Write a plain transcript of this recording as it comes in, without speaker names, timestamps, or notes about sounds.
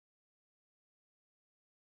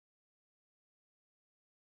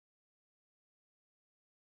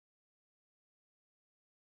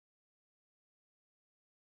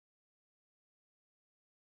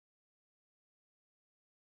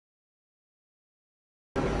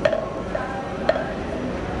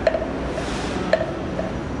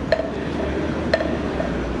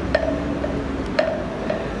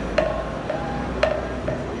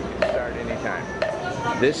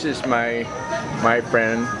This is my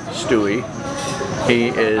friend Stewie. He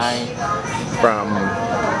is from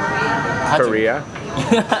Korea.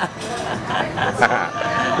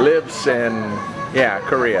 Lives in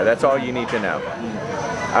Korea. That's all you need to know.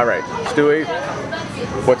 All right, Stewie,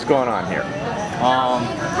 what's going on here?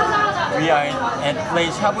 We are at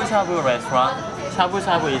place Shabu Shabu restaurant. Shabu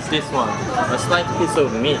Shabu is this one, a slight piece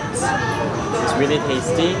of meat. It's really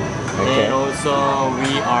tasty. Okay. And also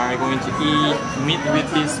we are going to eat meat with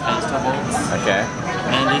these vegetables. Okay.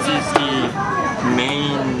 And this is the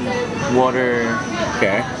main water.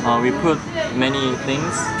 Okay. We put many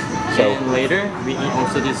things. So, and later we eat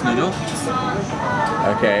also this noodle.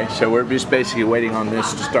 Okay, so we're just basically waiting on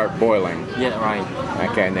this to start boiling. Yeah, right.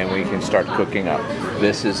 Okay, and then we can start cooking up.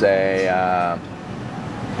 This is a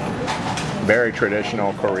very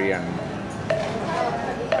traditional Korean.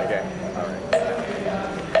 Okay, all right.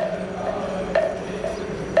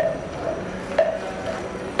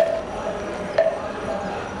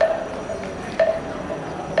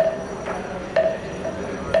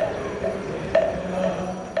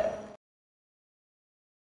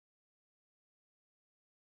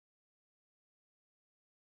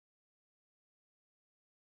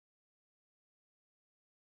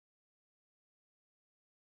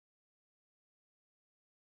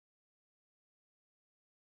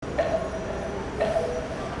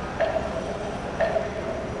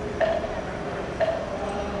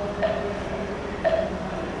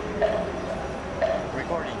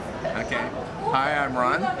 Okay. Hi, I'm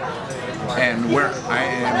Ron, and I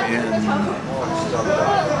am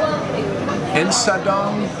in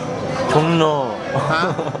Insadong. 종로.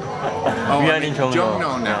 Huh? Oh, We are in Jongno.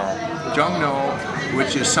 Jongno now. Jongno,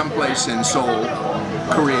 which is someplace in Seoul,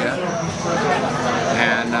 Korea,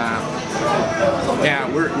 and yeah,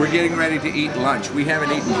 we're getting ready to eat lunch. We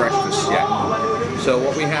haven't eaten breakfast yet. So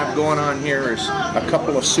what we have going on here is a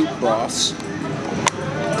couple of soup broths,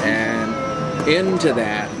 and into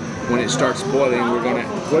that, when it starts boiling, what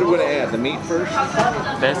are we gonna add? The meat first?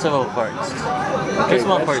 Vegetable first. Okay, This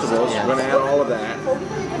one first. vegetables. Yeah. We're gonna add all of that,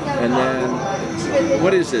 and then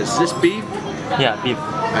what is this? Is this beef? Yeah, beef.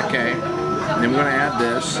 Okay. And then we're gonna add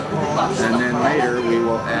this, and then later we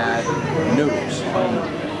will add noodles.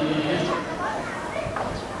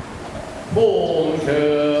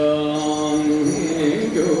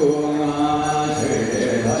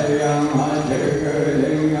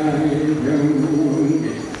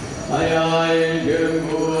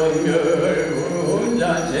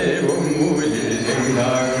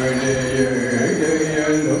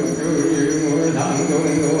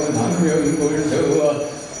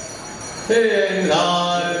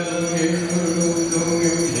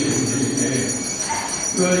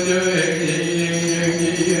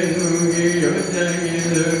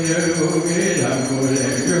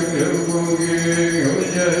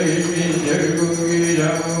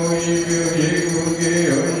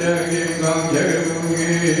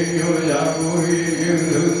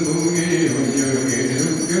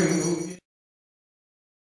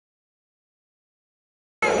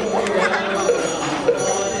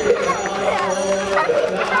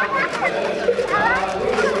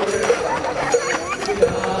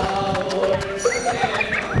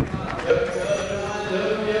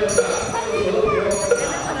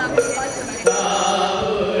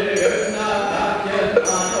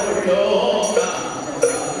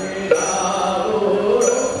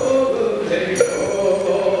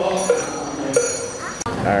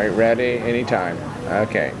 Alright, ready? Anytime.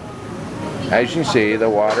 Okay. As you can see, the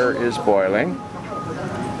water is boiling.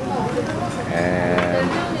 And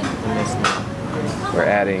we're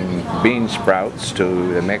adding bean sprouts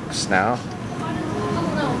to the mix now.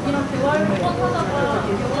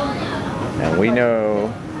 And we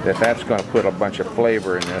know that that's going to put a bunch of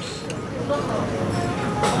flavor in this.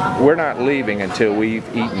 We're not leaving until we've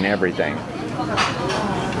eaten everything.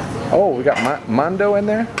 Oh, we got mando in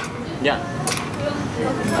there? Yeah.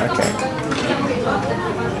 Okay.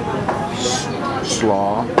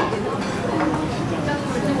 Slaw,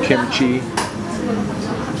 kimchi,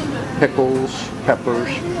 pickles, peppers.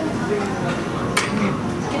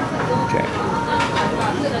 Okay.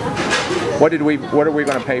 What are we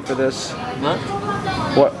going to pay for this? Huh?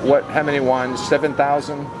 How many ones?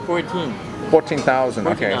 7,000? 14. 14,000.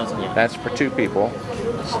 Okay. 14,000, yeah. That's for two people.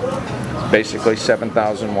 Basically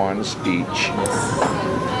 7,000 ones each.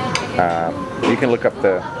 You can look up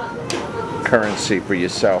the currency for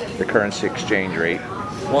yourself, the currency exchange rate.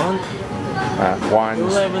 Ones?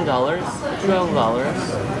 $11,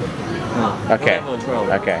 $12. Okay. 11 or 12.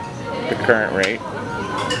 Okay. The current rate.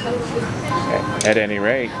 Okay. At any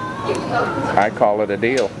rate, I call it a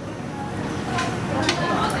deal.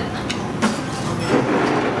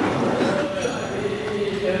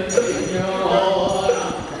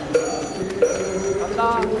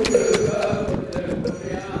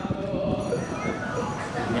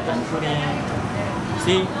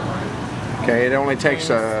 it only takes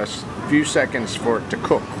a few seconds for it to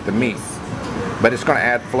cook the meat, but it's going to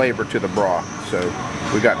add flavor to the broth. So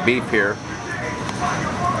we got beef here.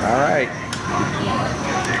 All right,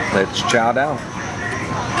 let's chow down.